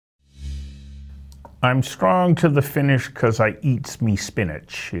I'm strong to the finish 'cause I eats me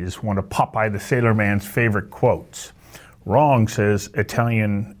spinach is one of Popeye the Sailor Man's favorite quotes. Wrong, says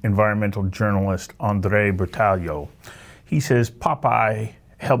Italian environmental journalist Andrea Betaglio. He says Popeye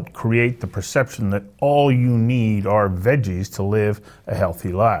helped create the perception that all you need are veggies to live a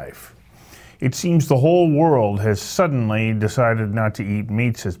healthy life. It seems the whole world has suddenly decided not to eat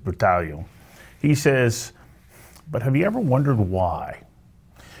meat, says Betaglio. He says, but have you ever wondered why?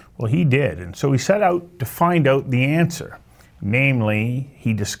 Well, he did, and so he set out to find out the answer. Namely,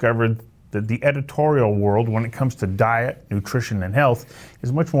 he discovered that the editorial world, when it comes to diet, nutrition, and health,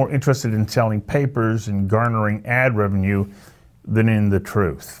 is much more interested in selling papers and garnering ad revenue than in the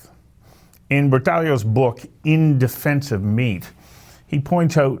truth. In Betaglio's book, In Defense of Meat, he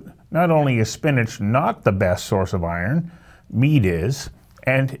points out not only is spinach not the best source of iron, meat is,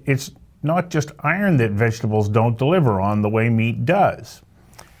 and it's not just iron that vegetables don't deliver on the way meat does.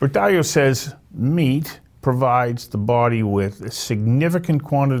 Betaglio says meat provides the body with significant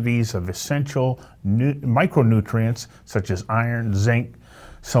quantities of essential micronutrients such as iron, zinc,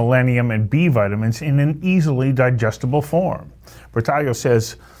 selenium, and B vitamins in an easily digestible form. Betaglio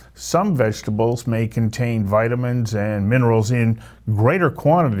says some vegetables may contain vitamins and minerals in greater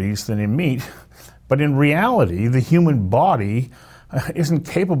quantities than in meat, but in reality, the human body isn't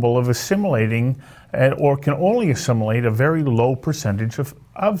capable of assimilating or can only assimilate a very low percentage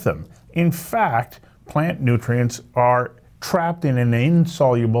of them. In fact, plant nutrients are trapped in an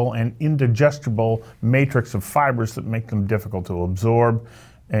insoluble and indigestible matrix of fibers that make them difficult to absorb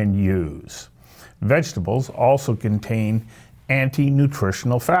and use. Vegetables also contain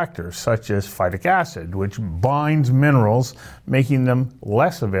anti-nutritional factors such as phytic acid, which binds minerals, making them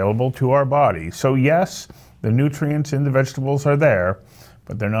less available to our body. So yes, the nutrients in the vegetables are there,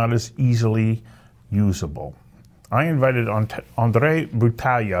 but they're not as easily usable. I invited Andrea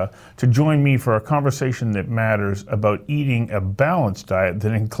Betaglio to join me for a conversation that matters about eating a balanced diet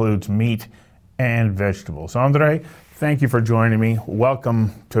that includes meat and vegetables. Andrea, thank you for joining me.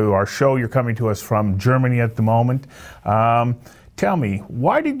 Welcome to our show. You're coming to us from Germany at the moment. Tell me,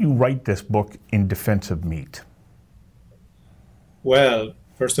 why did you write this book, In Defense of Meat? Well,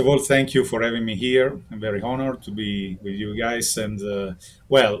 first of all, thank you for having me here. I'm very honored to be with you guys. And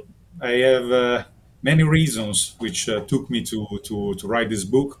I have many reasons which took me to write this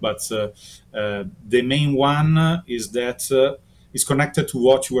book, but the main one is that it's connected to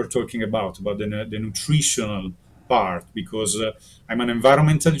what you were talking about the nutritional part, because I'm an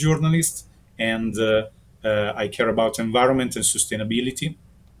environmental journalist and I care about environment and sustainability.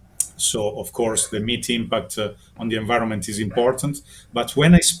 So, of course, the meat impact on the environment is important. But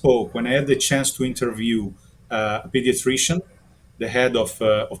when I had the chance to interview a pediatrician, the head of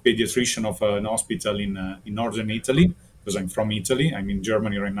pediatrician of an hospital in northern Italy, because I'm from Italy. I'm in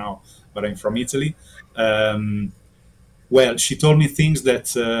Germany right now, but I'm from Italy. Well, she told me things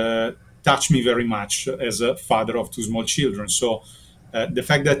that touched me very much as a father of two small children. So the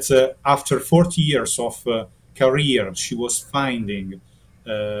fact that after 40 years of career, she was finding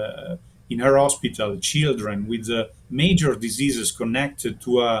in her hospital children with major diseases connected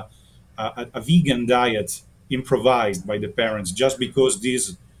to a vegan diet improvised by the parents, just because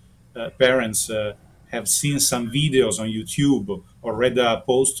these parents have seen some videos on YouTube or read a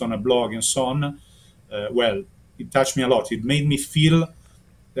post on a blog and so on. Well, it touched me a lot. It made me feel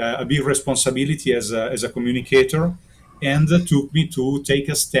a big responsibility as a communicator, and took me to take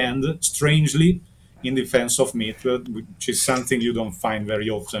a stand, strangely, in defense of meat, which is something you don't find very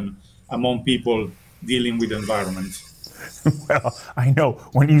often among people dealing with environment. Well, I know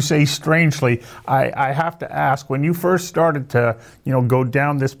when you say strangely, I have to ask, when you first started to, go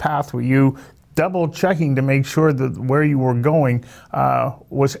down this path, were you double checking to make sure that where you were going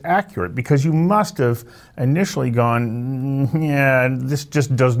was accurate? Because you must have initially gone, yeah, this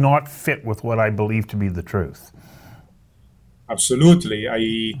just does not fit with what I believe to be the truth. Absolutely.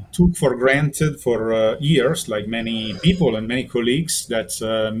 I took for granted for years, like many people and many colleagues, that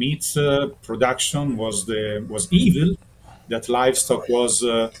meat production was evil, that livestock was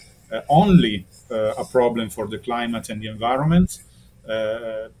only a problem for the climate and the environment.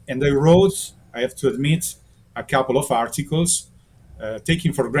 And I wrote, I have to admit, a couple of articles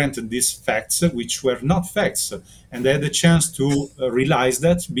taking for granted these facts, which were not facts. And I had the chance to realize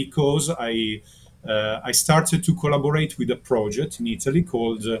that because I started to collaborate with a project in Italy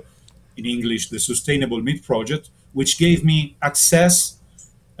called, in English, the Sustainable Meat Project, which gave me access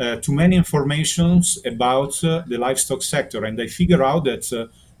to many informations about the livestock sector. And I figure out that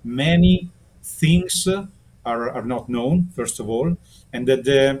many things are not known, first of all, and that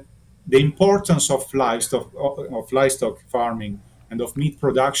the importance of livestock farming and of meat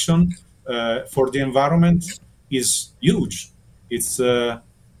production for the environment is huge. It's I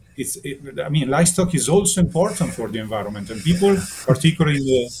mean, livestock is also important for the environment, and people,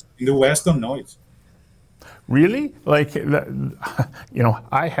 particularly in the West, don't know it. Really? Like,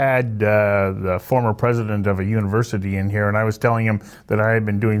 I had the former president of a university in here, and I was telling him that I had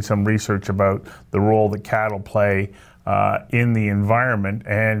been doing some research about the role that cattle play in the environment,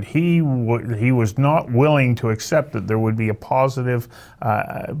 and he was not willing to accept that there would be a positive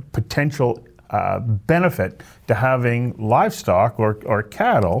potential benefit to having livestock or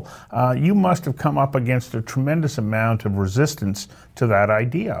cattle. You must have come up against a tremendous amount of resistance to that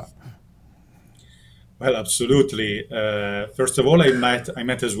idea. Well, absolutely. First of all, I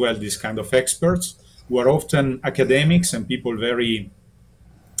met as well these kind of experts who are often academics and people very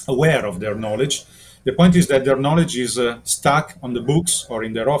aware of their knowledge. The point is that their knowledge is stuck on the books or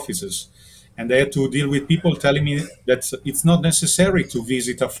in their offices. And they had to deal with people telling me that it's not necessary to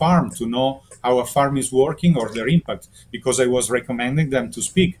visit a farm to know how a farm is working or their impact, because I was recommending them to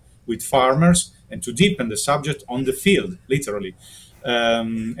speak with farmers and to deepen the subject on the field, literally.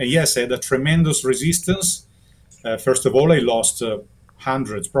 And yes, I had a tremendous resistance. First of all, I lost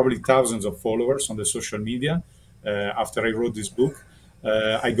hundreds, probably thousands of followers on the social media after I wrote this book.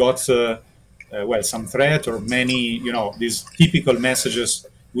 I got well, some threat or many, these typical messages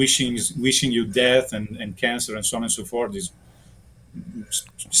wishing you death and cancer and so on and so forth. These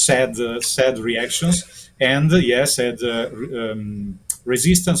sad reactions, and yes, had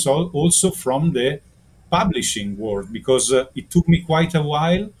resistance also from the publishing world, because it took me quite a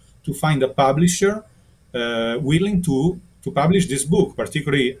while to find a publisher willing to publish this book,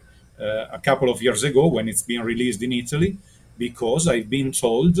 particularly a couple of years ago when it's been released in Italy, because I've been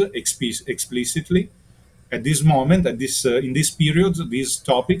told explicitly at this moment, at this in this period, these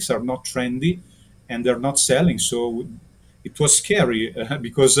topics are not trendy and they're not selling. So it was scary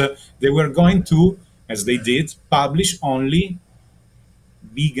because they were going to, as they did, publish only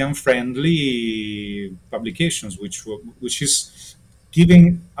vegan-friendly publications, which is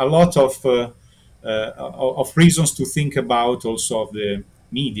giving a lot of reasons to think about also of the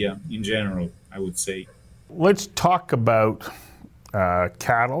media in general, I would say. Let's talk about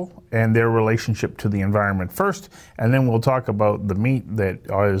cattle and their relationship to the environment first, and then we'll talk about the meat that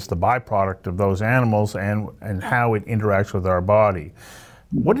is the byproduct of those animals and how it interacts with our body.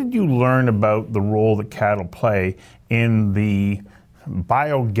 What did you learn about the role that cattle play in the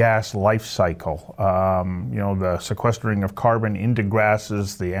biogas life cycle? The sequestering of carbon into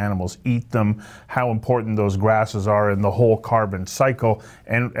grasses, the animals eat them, how important those grasses are in the whole carbon cycle,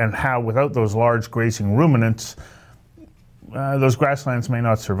 and how without those large grazing ruminants, those grasslands may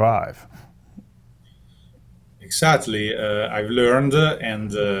not survive. Exactly. I've learned,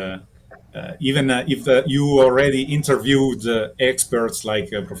 and even if you already interviewed experts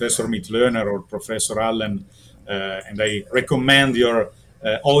like Professor Mittlöhner or Professor Allen, and I recommend your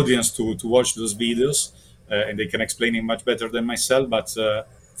audience to watch those videos, and they can explain it much better than myself. But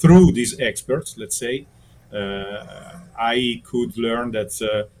through these experts, let's say, I could learn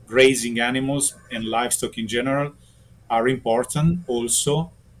that grazing animals and livestock in general are important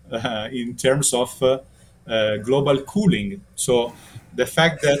also in terms of global cooling. So the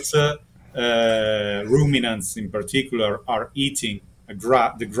fact that ruminants in particular are eating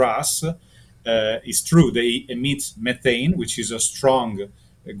the grass is true. They emit methane, which is a strong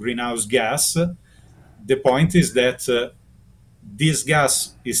greenhouse gas. The point is that this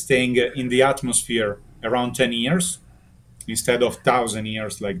gas is staying in the atmosphere around 10 years instead of 1,000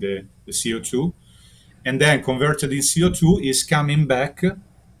 years like the CO2. And then converted in CO2 is coming back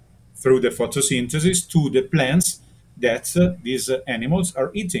through the photosynthesis to the plants that these animals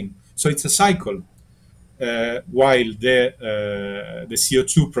are eating. So it's a cycle. While the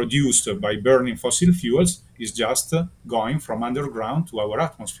CO2 produced by burning fossil fuels is just going from underground to our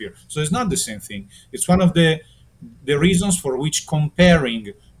atmosphere. So it's not the same thing. It's one of the reasons for which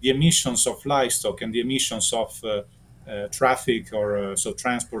comparing the emissions of livestock and the emissions of traffic or so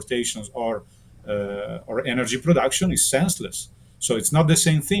transportations or energy production is senseless. So it's not the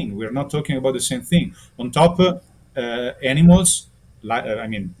same thing. We're not talking about the same thing. On top, animals,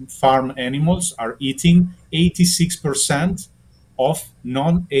 farm animals are eating 86% of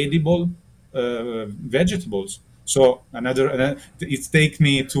non-edible vegetables. So it takes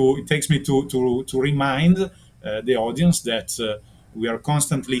me to remind the audience that we are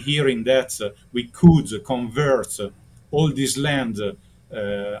constantly hearing that we could convert all this land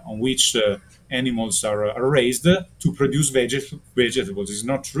on which animals are raised to produce vegetables. It's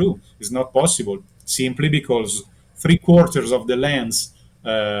not true. It's not possible, simply because 3/4 of the lands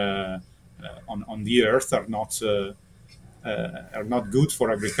on the earth are not are not good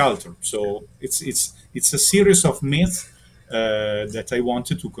for agriculture. So it's a series of myths that I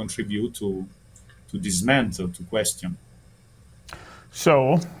wanted to contribute to dismantle, to question.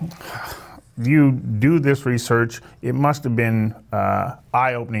 So, you do this research, it must have been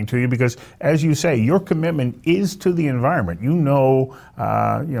eye-opening to you because, as you say, your commitment is to the environment.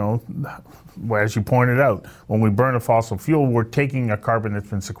 As you pointed out, when we burn a fossil fuel, we're taking a carbon that's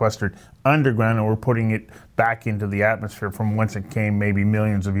been sequestered underground and we're putting it back into the atmosphere from whence it came maybe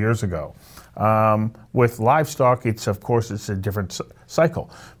millions of years ago. With livestock, it's a different cycle.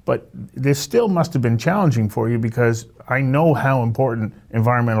 But this still must have been challenging for you because I know how important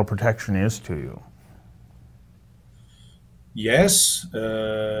environmental protection is to you. Yes,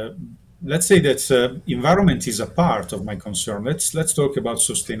 let's say that environment is a part of my concern. Let's talk about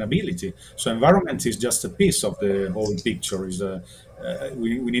sustainability. So environment is just a piece of the whole picture.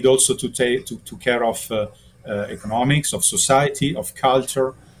 We need also to take to care of economics, of society, of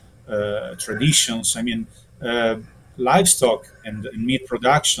culture, traditions. I mean, livestock and meat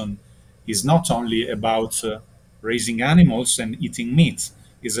production is not only about raising animals and eating meat.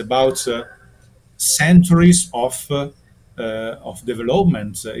 It's about centuries of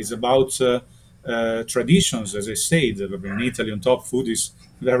development. It's about traditions, as I said. In Italy, on top, food is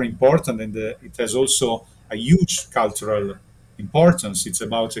very important, and it has also a huge cultural importance. It's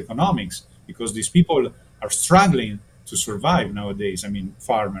about economics because these people are struggling to survive nowadays. I mean,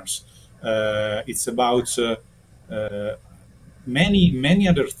 farmers. It's about many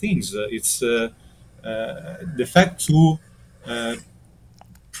other things. It's the fact to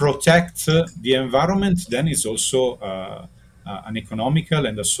protect the environment. Then is also an economical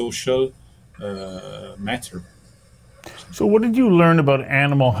and a social matter. So what did you learn about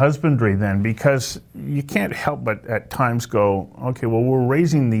animal husbandry then? Because you can't help but at times go, okay, well, we're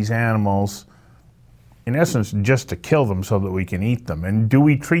raising these animals in essence just to kill them so that we can eat them. And do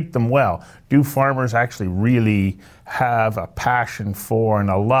we treat them well? Do farmers actually really have a passion for and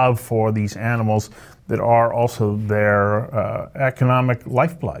a love for these animals that are also their economic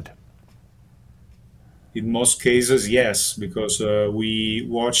lifeblood? In most cases, yes, because we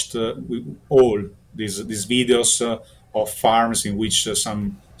watched all these videos of farms in which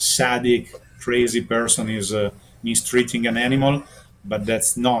some sadistic, crazy person is mistreating an animal, but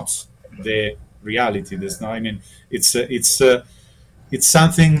that's not the reality. That's not. I mean, it's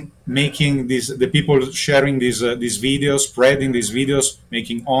something making the people sharing these videos, spreading these videos,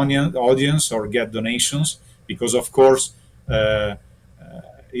 making audience or get donations, because of course. I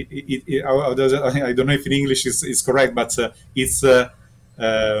don't know if in English is correct, but it's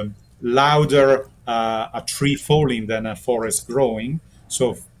louder a tree falling than a forest growing.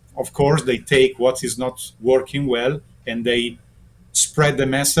 So, of course, they take what is not working well and they spread the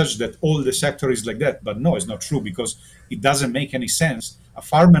message that all the sector is like that. But no, it's not true because it doesn't make any sense. A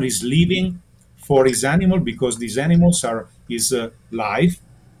farmer is living for his animal because these animals are his life.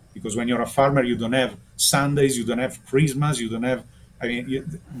 Because when you're a farmer, you don't have Sundays, you don't have Christmas, you don't have. I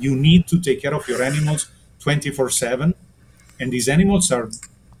mean, you need to take care of your animals 24/7, and these animals are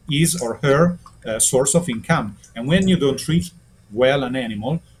his or her source of income. And when you don't treat well an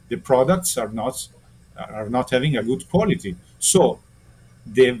animal, the products are not having a good quality. So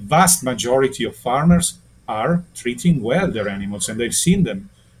the vast majority of farmers are treating well their animals, and I've seen them.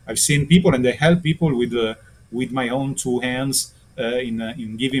 I've seen people, and they help people with my own two hands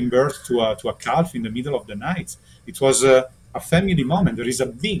in giving birth to a calf in the middle of the night. It was a family moment. There is a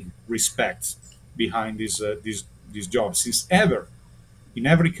big respect behind this job since ever in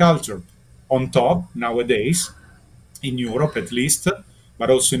every culture. On top nowadays, in Europe at least, but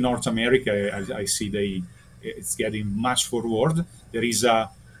also in North America, I see it's getting much forward. There is a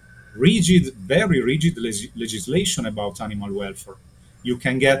very rigid legislation about animal welfare. You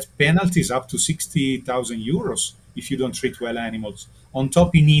can get penalties up to 60,000 euros if you don't treat well animals. On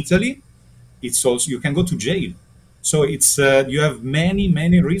top, in Italy, it's also you can go to jail. So it's you have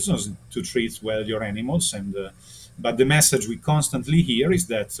many reasons to treat well your animals, but the message we constantly hear is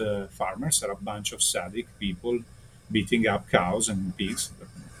that farmers are a bunch of sadistic people beating up cows and pigs.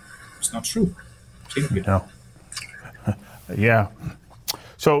 It's not true. Simply. No. Yeah.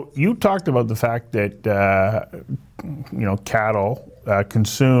 So you talked about the fact that cattle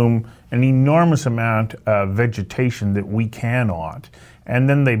consume an enormous amount of vegetation that we cannot, and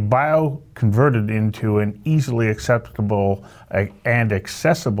then they bioconvert it into an easily acceptable and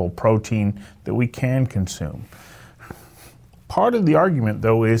accessible protein that we can consume. Part of the argument,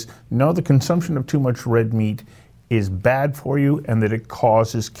 though, is no, the consumption of too much red meat is bad for you and that it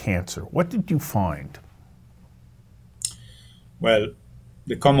causes cancer. What did you find? Well,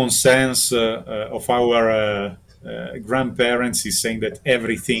 the common sense of our grandparents is saying that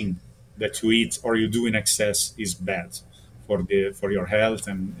everything that you eat or you do in excess is bad for your health,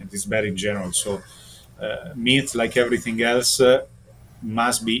 and it's bad in general. So meat, like everything else,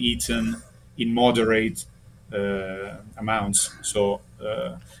 must be eaten in moderate amounts. So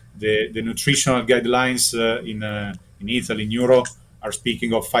the nutritional guidelines in Italy, in Europe, are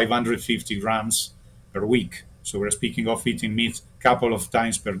speaking of 550 grams per week. So we're speaking of eating meat a couple of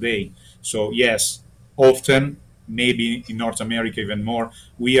times per day. So yes, often, maybe in North America even more,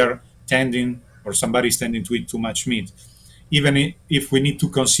 we are tending, or somebody's tending to eat too much meat, even if we need to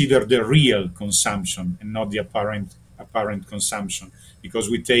consider the real consumption and not the apparent consumption, because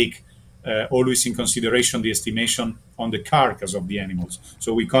we take always in consideration the estimation on the carcass of the animals.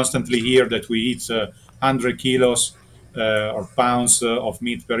 So we constantly hear that we eat 100 kilos or pounds of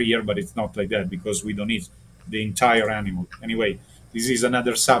meat per year, but it's not like that, because we don't eat the entire animal. Anyway, this is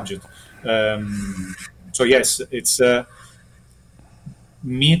another subject. So yes, it's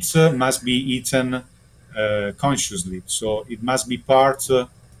meat must be eaten consciously. So it must be part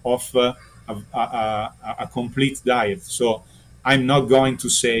of a complete diet. So I'm not going to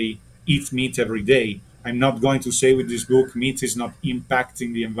say eat meat every day. I'm not going to say with this book meat is not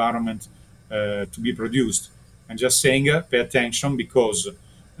impacting the environment to be produced. I'm just saying pay attention, because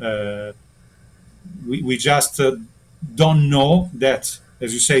we just don't know that,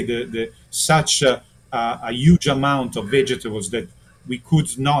 as you say, the such a huge amount of vegetables that we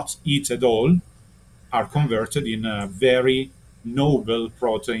could not eat at all are converted in a very noble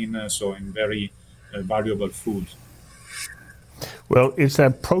protein, so in very valuable food. Well, it's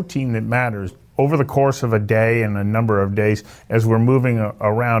that protein that matters. Over the course of a day and a number of days, as we're moving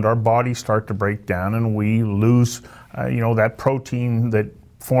around, our bodies start to break down, and we lose, that protein that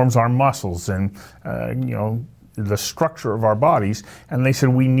forms our muscles and, the structure of our bodies. And they said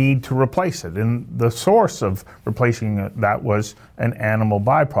we need to replace it. And the source of replacing that was an animal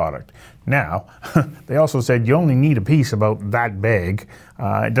byproduct. Now, they also said you only need a piece about that big.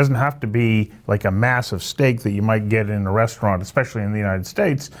 It doesn't have to be like a massive steak that you might get in a restaurant, especially in the United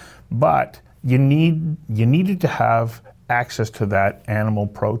States, but you needed to have access to that animal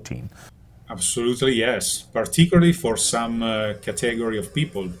protein. Absolutely, yes. Particularly for some category of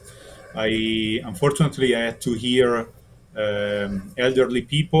people. Unfortunately, I had to hear elderly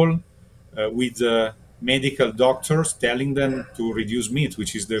people with medical doctors telling them to reduce meat,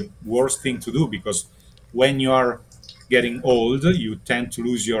 which is the worst thing to do, because when you are getting old, you tend to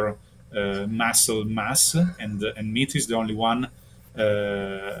lose your muscle mass, and meat is the only one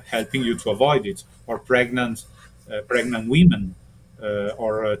helping you to avoid it. Or pregnant women,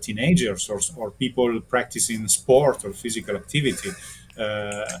 or teenagers, or people practicing sport or physical activity.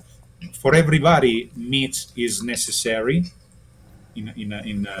 For everybody, meat is necessary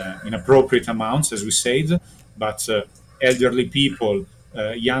in appropriate amounts, as we said. But elderly people,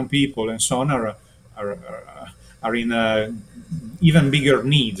 young people, and so on are in even bigger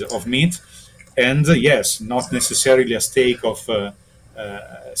need of meat. And yes, not necessarily a steak of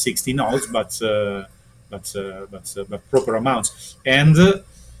 16 ounce, but proper amounts. And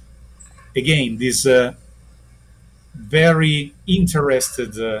again, this very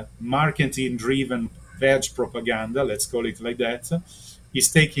interested marketing-driven veg propaganda, let's call it like that, is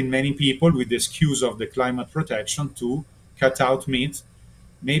taking many people with the excuse of the climate protection to cut out meat,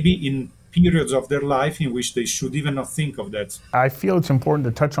 maybe in periods of their life in which they should even not think of that. I feel it's important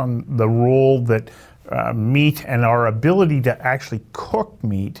to touch on the role that meat and our ability to actually cook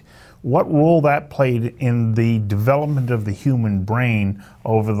meat, what role that played in the development of the human brain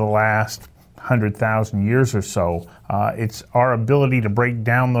over the last 100,000 years or so. It's our ability to break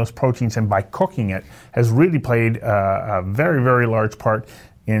down those proteins, and by cooking it has really played a very, very large part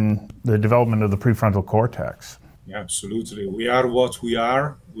in the development of the prefrontal cortex. Yeah, absolutely. We are what we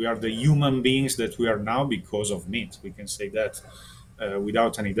are. We are the human beings that we are now because of meat. We can say that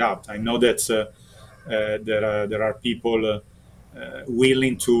without any doubt. I know that there are people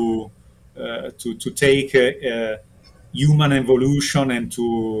willing to take human evolution and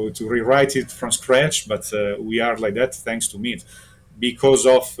to rewrite it from scratch, but we are like that thanks to meat, because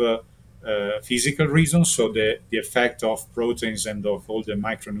of physical reasons. So the effect of proteins and of all the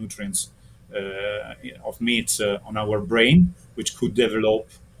micronutrients of meat on our brain, which could develop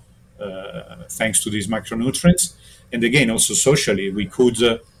thanks to these micronutrients. And again, also socially, we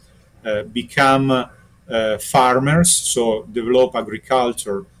could become farmers, so develop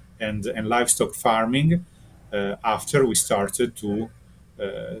agriculture and livestock farming after we started to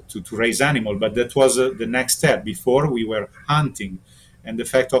raise animal. But that was the next step. Before, we were hunting, and the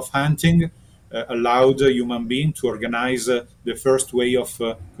fact of hunting allowed a human being to organize the first way of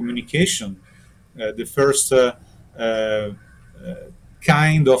communication, the first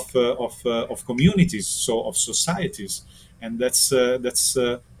kind of communities, so of societies, and that's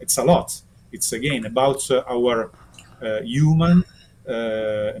it's a lot. It's again about our human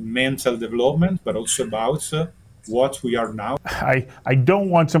mental development, but also about what we are now. I don't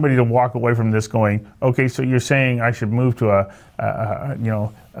want somebody to walk away from this going, okay, so you're saying I should move to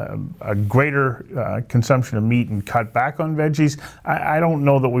a greater consumption of meat and cut back on veggies. I don't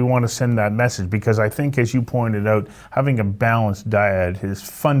know that we want to send that message, because I think, as you pointed out, having a balanced diet is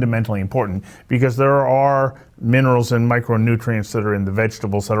fundamentally important, because there are minerals and micronutrients that are in the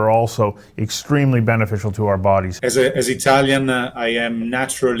vegetables that are also extremely beneficial to our bodies. As Italian, I am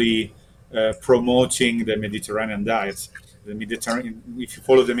naturally promoting the Mediterranean diet. The Mediterranean, if you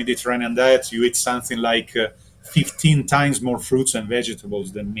follow the Mediterranean diet, you eat something like 15 times more fruits and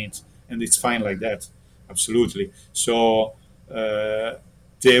vegetables than meat, and it's fine like that, absolutely. So the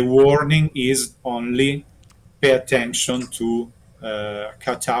warning is only pay attention to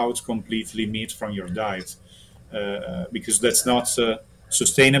cut out completely meat from your diet, because that's not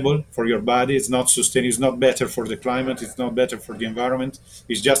sustainable for your body. It's not sustainable. It's not better for the climate. It's not better for the environment.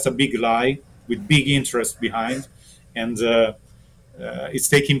 It's just a big lie with big interest behind, and it's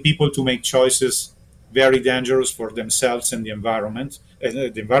taking people to make choices very dangerous for themselves and the environment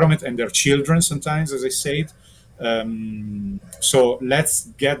and their children sometimes, as I said. So let's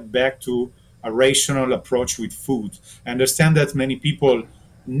get back to a rational approach with food. I understand that many people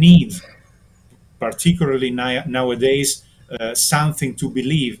need, particularly nowadays, something to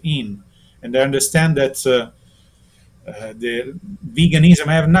believe in. And I understand that the veganism.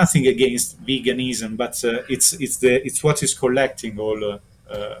 I have nothing against veganism, but it's what is collecting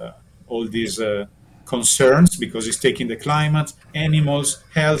all these concerns, because it's taking the climate, animals,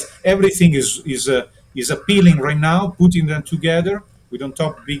 health, everything is appealing right now, putting them together with on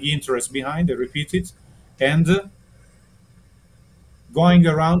top big interest behind. I repeat it, and going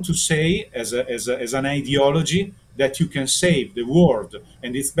around to say as an ideology that you can save the world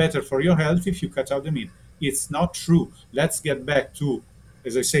and it's better for your health if you cut out the meat. It's not true. Let's get back to,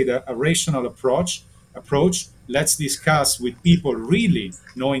 as I said, a rational approach. Let's discuss with people really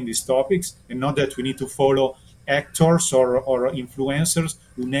knowing these topics, and not that we need to follow actors or influencers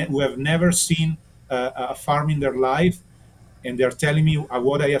who have never seen a farm in their life, and they're telling me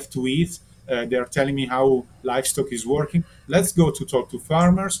what I have to eat. They're telling me how livestock is working. Let's go to talk to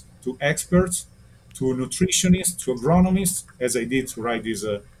farmers, to experts, to nutritionists, to agronomists, as I did to write this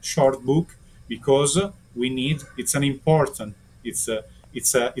short book, because we need. It's an important. It's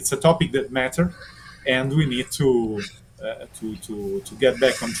a topic that matters, and we need to get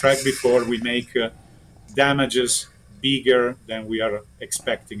back on track before we make damages bigger than we are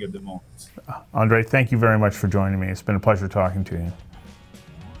expecting at the moment. Andre, thank you very much for joining me. It's been a pleasure talking to you.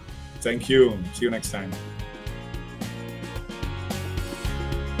 Thank you. See you next time.